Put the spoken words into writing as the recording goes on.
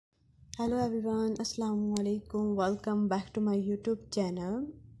Hello everyone, Assalamu alaikum. Welcome back to my YouTube channel,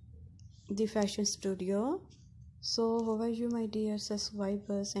 The Fashion Studio. So, how are you, my dear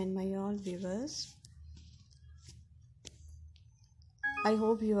subscribers and my all viewers? I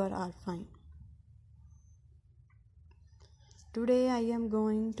hope you are all fine. Today I am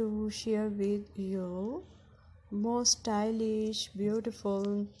going to share with you most stylish,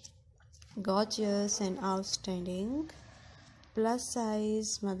 beautiful, gorgeous and outstanding plus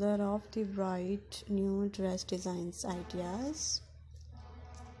size mother of the bride new dress designs ideas.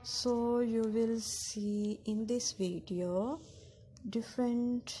 So you will see in this video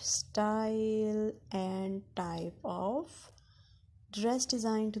different style and type of dress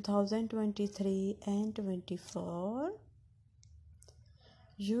design 2023 and 24.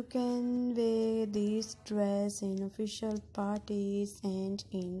 You can wear this dress in official parties and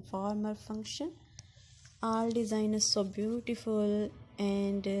in formal function. All design is so beautiful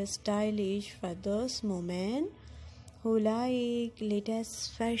and stylish for those women who like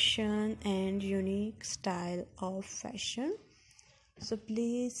latest fashion and unique style of fashion. So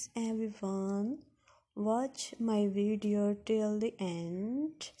please everyone watch my video till the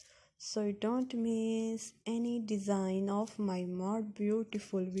end so you don't miss any design of my more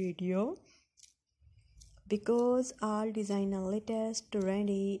beautiful video, because all design are latest,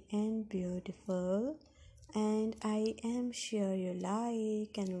 trendy and beautiful, and I am sure you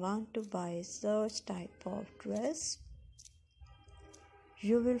like and want to buy such type of dress.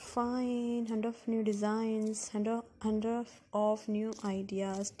 You will find hundred of new designs, hundred of new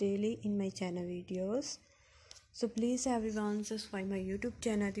ideas daily in my channel videos. So please everyone subscribe my YouTube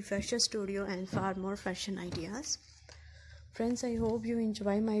channel, The Fashion Studio, and for more fashion ideas. Friends, I hope you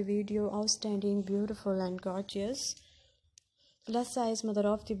enjoy my video. Outstanding, beautiful and gorgeous plus size mother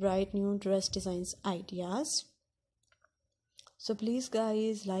of the bride new dress designs ideas. So please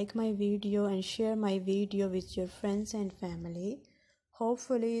guys, like my video and share my video with your friends and family.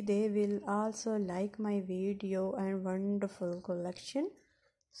 Hopefully they will also like my video and wonderful collection.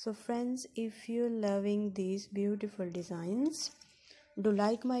 So friends, if you're loving these beautiful designs, do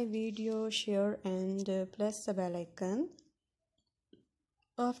like my video, share and press the bell icon.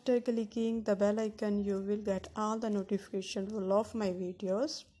 After clicking the bell icon, you will get all the notifications of my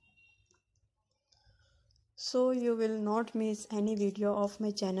videos, so you will not miss any video of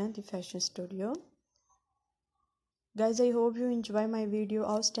my channel, The Fashion Studio. Guys, I hope you enjoy my video.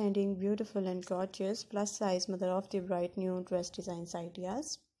 Outstanding, beautiful and gorgeous plus size mother of the bride new dress designs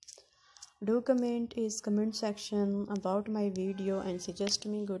ideas. Do comment in comment section about my video and suggest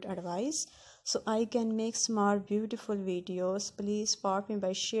me good advice so I can make more beautiful videos. Please support me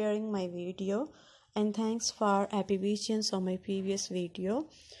by sharing my video, and thanks for happy visions on my previous video.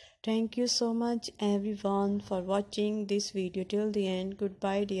 Thank you so much everyone for watching this video till the end.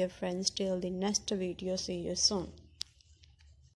 Goodbye dear friends, till the next video. See you soon.